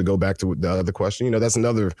 to go back to the other question, that's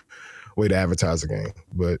another way to advertise a game.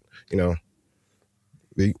 But, I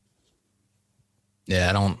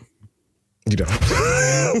don't. You don't.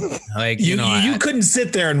 You couldn't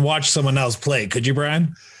sit there and watch someone else play, could you,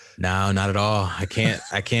 Brian? No, not at all. I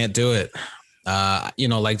can't do it.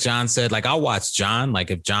 Like John said, like I'll watch John, like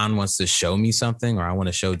if John wants to show me something or I want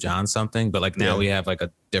to show John something, but like now we have like a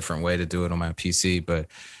different way to do it on my PC. But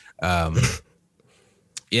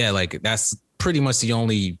like that's pretty much the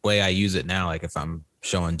only way I use it now. Like if I'm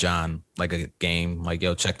showing John like a game, like,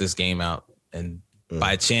 yo, check this game out. And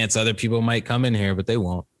by chance, other people might come in here, but they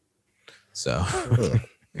won't. So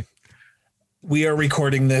we are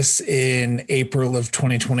recording this in April of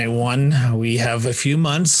 2021. We have a few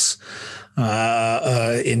months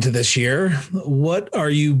into this year. What are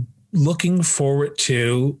you looking forward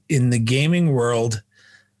to in the gaming world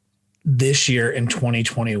this year in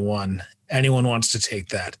 2021? Anyone wants to take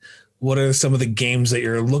that? What are some of the games that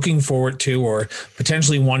you're looking forward to or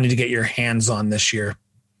potentially wanting to get your hands on this year?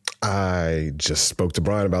 I just spoke to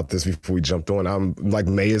Brian about this before we jumped on. I'm like,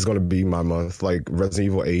 May is going to be my month. Like Resident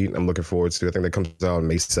Evil 8, I'm looking forward to. I think that comes out on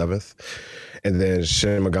May 7th. And then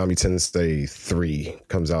Shin Megami Tensei 3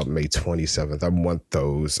 comes out May 27th. I want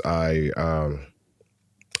those. I'm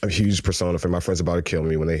a huge Persona fan. My friends are about to kill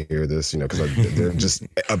me when they hear this, because they're just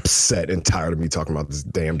upset and tired of me talking about this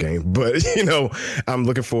damn game. But, I'm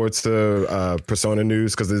looking forward to Persona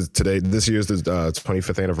news because this year's the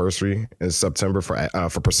 25th anniversary in September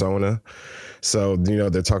for Persona. So,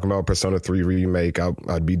 they're talking about Persona 3 remake.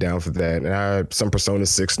 I'd be down for that. And some Persona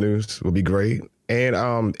 6 news will be great.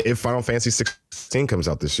 And if Final Fantasy 16 comes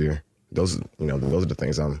out this year, those are the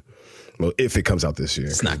things well, if it comes out this year.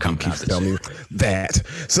 It's not coming out this year. Me that.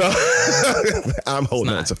 So I'm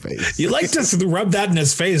holding on to faith. You like to rub that in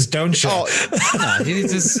his face, don't you? He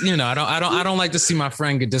just, I don't like to see my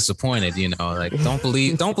friend get disappointed. Like don't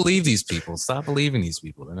believe these people. Stop believing these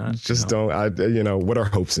people. They're not. Just don't. What are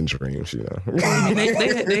hopes and dreams? I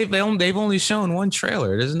mean, they've only shown one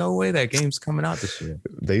trailer. There's no way that game's coming out this year.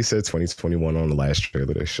 They said 2021 on the last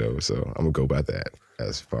trailer they showed, so I'm gonna go by that.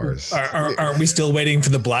 As far as are we still waiting for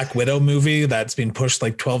the Black Widow movie that's been pushed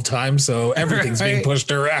like 12 times? So everything's being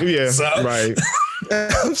pushed around. Yeah, so. Right.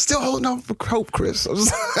 I'm still holding out for hope, Chris.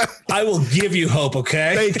 I will give you hope.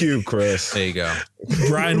 Okay. Thank you, Chris. There you go.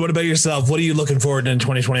 Brian, what about yourself? What are you looking forward to in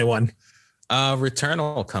 2021?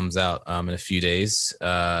 Returnal comes out in a few days, in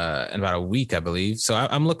about a week, I believe. So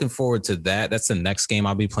I'm looking forward to that. That's the next game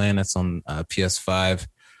I'll be playing. That's on PS5.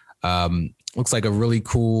 Looks like a really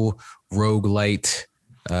cool roguelite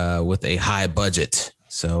with a high budget.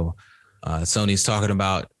 So Sony's talking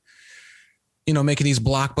about, making these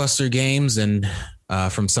blockbuster games. And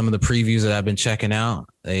from some of the previews that I've been checking out,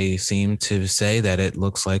 they seem to say that it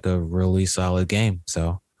looks like a really solid game.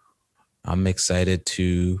 So I'm excited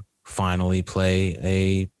to finally play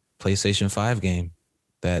a PlayStation 5 game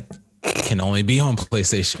that can only be on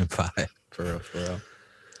PlayStation 5. For real.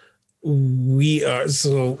 We are,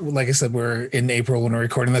 so like I said, we're in April when we're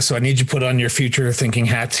recording this, so I need you to put on your future thinking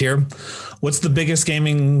hats here. What's the biggest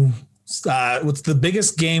game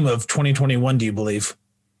of 2021, do you believe?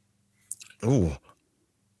 Ooh.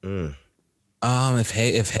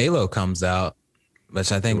 If Halo comes out,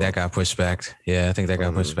 which I think that got pushed back. Yeah, I think that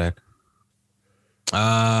got pushed back.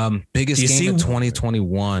 Biggest game of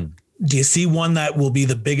 2021. Do you see one that will be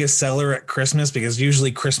the biggest seller at Christmas? Because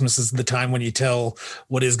usually Christmas is the time when you tell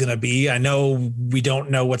what is going to be. I know we don't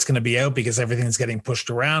know what's going to be out because everything's getting pushed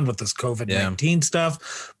around with this COVID-19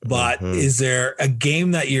 stuff. But is there a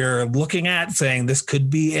game that you're looking at saying this could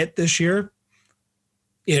be it this year?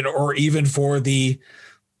 Or even for the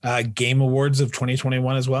Game Awards of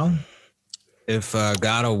 2021 as well? If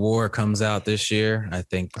God of War comes out this year, I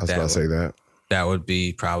think I was about to say that. That would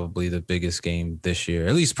be probably the biggest game this year,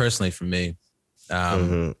 at least personally for me.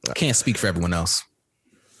 Can't speak for everyone else.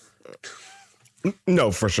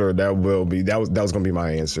 No, for sure. That will be, that was going to be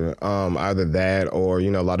my answer. Either that or,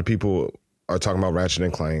 a lot of people are talking about Ratchet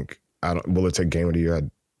and Clank. Will it take game of the year? I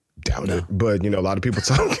doubt it. But, a lot of people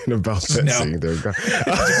talking about that. No.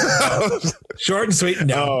 Short and sweet.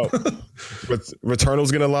 No.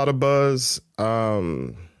 Returnal's getting a lot of buzz.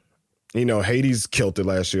 Hades killed it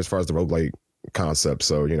last year as far as the roguelike concept.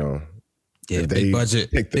 So, big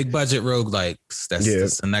budget roguelikes.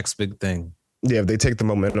 That's the next big thing. Yeah, if they take the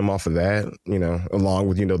momentum off of that, along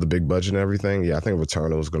with, the big budget and everything, I think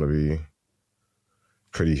Returnal is going to be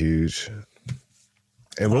pretty huge.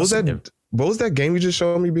 And what was that game you just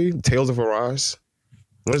showed me, B? Tales of Arise?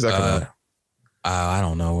 When does that come out? I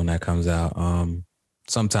don't know when that comes out.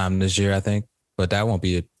 Sometime this year, I think. But that won't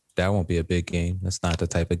be a big game. That's not the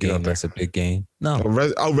type of game that's a big game. No.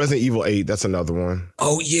 Resident Evil 8. That's another one.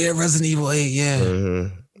 Oh, yeah. Resident Evil 8. Yeah.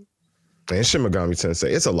 Mm-hmm. And Shin Megami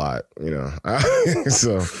Tensei. It's a lot,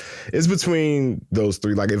 So it's between those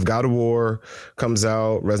three. Like if God of War comes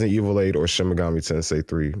out, Resident Evil 8 or Shin Megami Tensei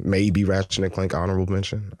 3. Maybe Ratchet and Clank honorable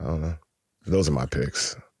mention. I don't know. Those are my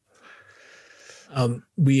picks.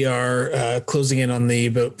 We are closing in on the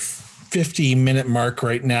about 50-minute mark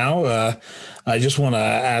right now. I just want to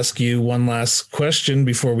ask you one last question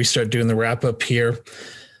before we start doing the wrap up here.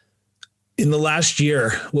 In the last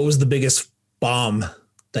year, what was the biggest bomb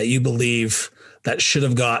that you believe that should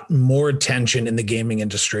have got more attention in the gaming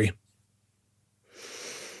industry?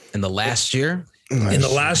 In the last year? In the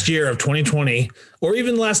last year of 2020, or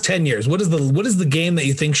even the last 10 years, what is the game that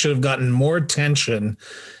you think should have gotten more attention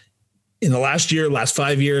in the last year, last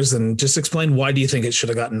 5 years? And just explain, why do you think it should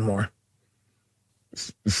have gotten more?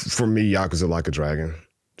 For me, Yakuza Like a Dragon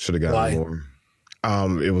should have gotten more.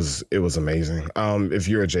 It was amazing. If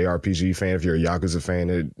you're a JRPG fan, if you're a Yakuza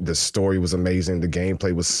fan, the story was amazing. The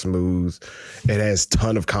gameplay was smooth. It has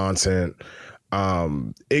ton of content.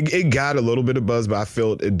 It got a little bit of buzz, but I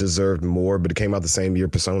felt it deserved more. But it came out the same year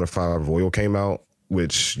Persona 5 Royal came out,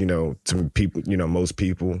 which, to people, most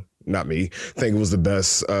people, not me, think it was the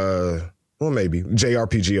best, maybe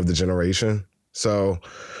JRPG of the generation. So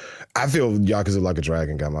I feel Yakuza Like a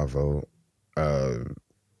Dragon got my vote.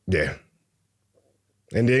 Yeah.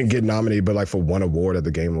 And didn't get nominated, but for one award at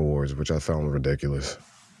the Game Awards, which I found ridiculous.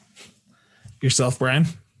 Yourself, Brian?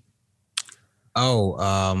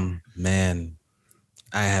 Oh, man.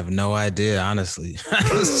 I have no idea, honestly.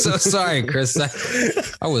 I'm so sorry, Chris.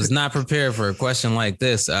 I was not prepared for a question like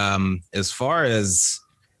this. As far as,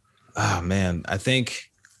 I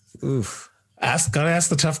think, Gotta ask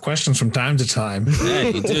the tough questions from time to time. Yeah,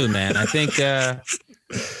 you do, man. I think,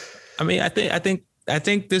 I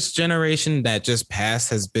think this generation that just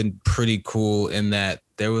passed has been pretty cool in that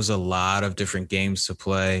there was a lot of different games to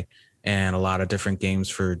play and a lot of different games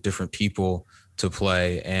for different people to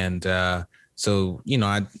play. And, so,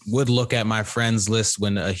 I would look at my friends list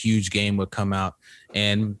when a huge game would come out.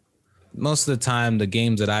 And most of the time, the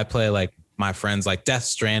games that I play, like my friends, like Death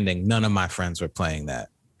Stranding, none of my friends were playing that,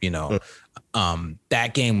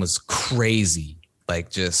 that game was crazy.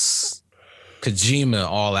 Like just Kojima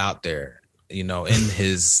all out there, in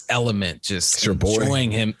his element, just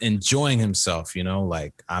enjoying himself,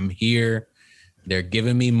 like I'm here. They're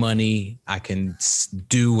giving me money. I can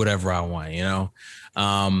do whatever I want,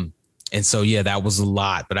 And so, yeah, that was a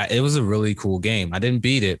lot, but it was a really cool game. I didn't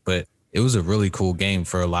beat it, but it was a really cool game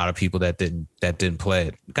for a lot of people that didn't play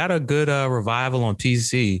it. Got a good revival on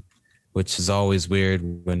PC, which is always weird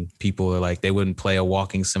when people are like, they wouldn't play a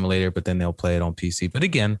walking simulator, but then they'll play it on PC. But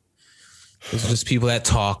again, it's just people that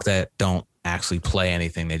talk that don't actually play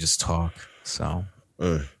anything. They just talk. So,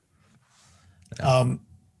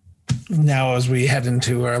 now, as we head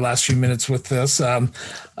into our last few minutes with this,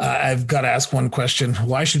 I've got to ask one question.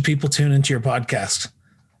 Why should people tune into your podcast?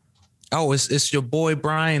 Oh, it's your boy,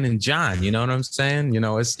 Brian and John. You know what I'm saying?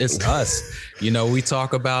 It's us. We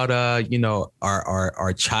talk about,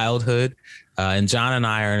 our childhood. And John and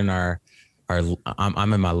I are in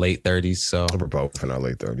I'm in my late 30s. So we're both in our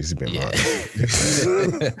late 30s.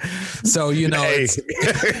 So,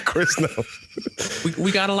 Chris, no.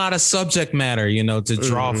 we got a lot of subject matter, to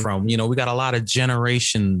draw from. We got a lot of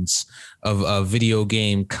generations of video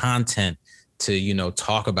game content to,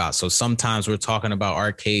 talk about. So sometimes we're talking about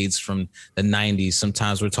arcades from the 90s.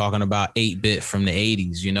 Sometimes we're talking about 8-bit from the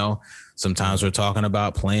 80s, Sometimes we're talking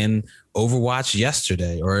about playing Overwatch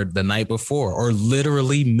yesterday or the night before or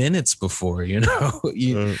literally minutes before, you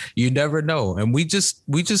never know. And we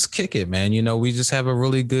just kick it, man. We just have a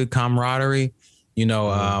really good camaraderie,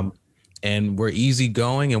 and we're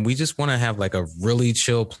easygoing, and we just want to have like a really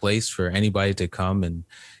chill place for anybody to come and,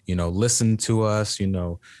 listen to us,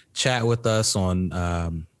 chat with us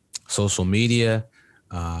on social media,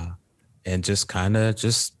 and just kind of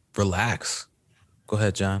just relax. Go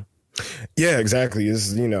ahead, John. Yeah, exactly.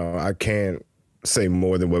 It's, I can't say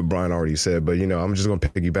more than what Brian already said, but, I'm just going to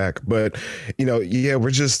piggyback. But, we're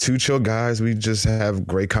just two chill guys. We just have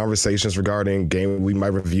great conversations regarding game. We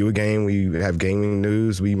might review a game. We have gaming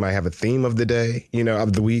news. We might have a theme of the day,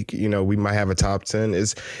 of the week. We might have a top 10.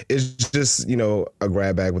 It's just, a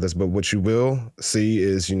grab bag with us. But what you will see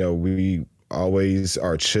is, we always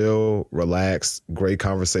are chill, relaxed, great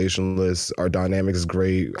conversationalists. Our dynamic is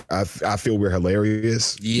great. I feel we're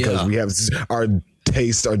hilarious because we have our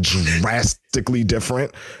tastes are drastically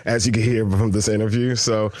different, as you can hear from this interview.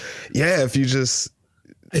 So, yeah, if you just...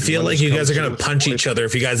 I feel like you guys are going to punch each other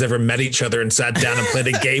if you guys ever met each other and sat down and played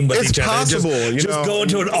a game with each possible, other. Just go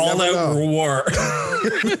into an all-out war.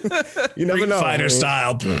 You never know. Fighter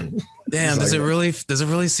style. Damn, does it really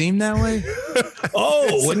seem that way?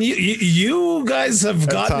 Oh, when you guys have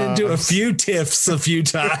gotten into a few tiffs a few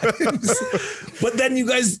times, but then you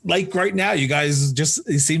guys, like right now, you guys just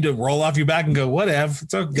seem to roll off your back and go, whatever.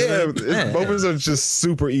 It's okay. Yeah, both of us are just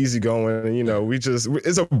super easy going. And,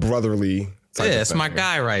 it's a brotherly type of it's thing. My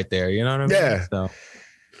guy right there. You know what I mean?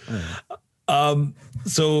 Yeah.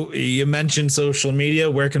 So you mentioned social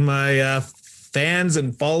media. Where can my fans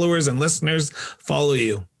and followers and listeners follow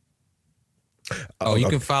you? You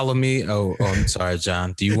can follow me. Oh, I'm sorry,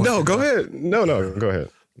 John. Do you want? No, go ahead. No, go ahead.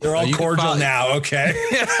 They're all cordial now, okay?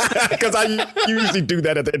 Because I usually do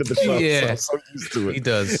that at the end of the show. Yeah, so I'm so used to it. He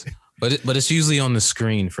does, but it's usually on the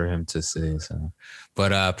screen for him to see. So,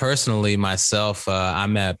 but personally, myself,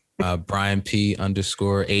 I'm at Brian P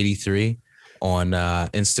 _83 on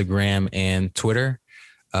Instagram and Twitter.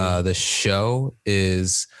 The show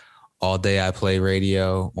is All Day I Play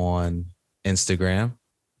Radio on Instagram.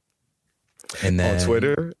 And then on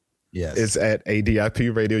Twitter, yes, it's at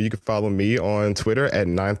ADIP Radio. You can follow me on Twitter at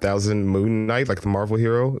 9000 Moon Knight, like the Marvel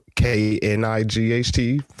hero,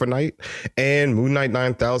 KNIGHT for night, and Moon Knight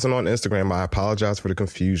 9000 on Instagram. I apologize for the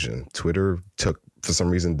confusion. Twitter took, for some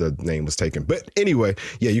reason, the name was taken. But anyway,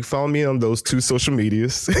 yeah, you can follow me on those two social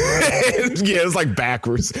medias. Yeah, it's like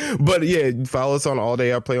backwards. But yeah, you follow us on All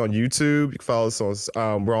Day I Play on YouTube. You can follow us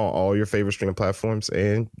on, we're on all your favorite streaming platforms.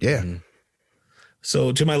 And yeah. Mm-hmm.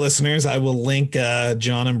 So to my listeners, I will link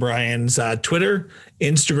John and Brian's Twitter,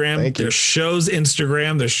 Instagram, their show's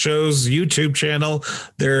Instagram, their show's YouTube channel,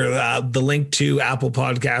 their the link to Apple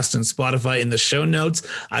Podcast and Spotify in the show notes.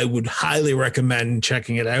 I would highly recommend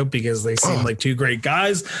checking it out because they seem like two great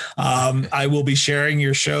guys. I will be sharing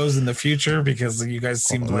your shows in the future because you guys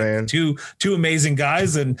seem like two amazing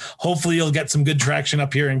guys, and hopefully you'll get some good traction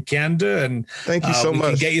up here in Canada. And thank you so much.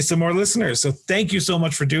 Can get you some more listeners. So thank you so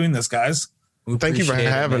much for doing this, guys. Thank you for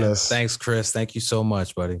having us. Thanks, Chris. Thank you so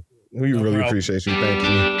much, buddy. We really appreciate you. Thank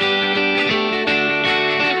you.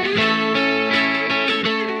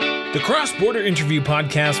 The Cross Border Interview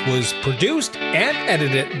Podcast was produced and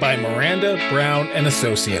edited by Miranda Brown and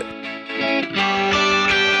Associate.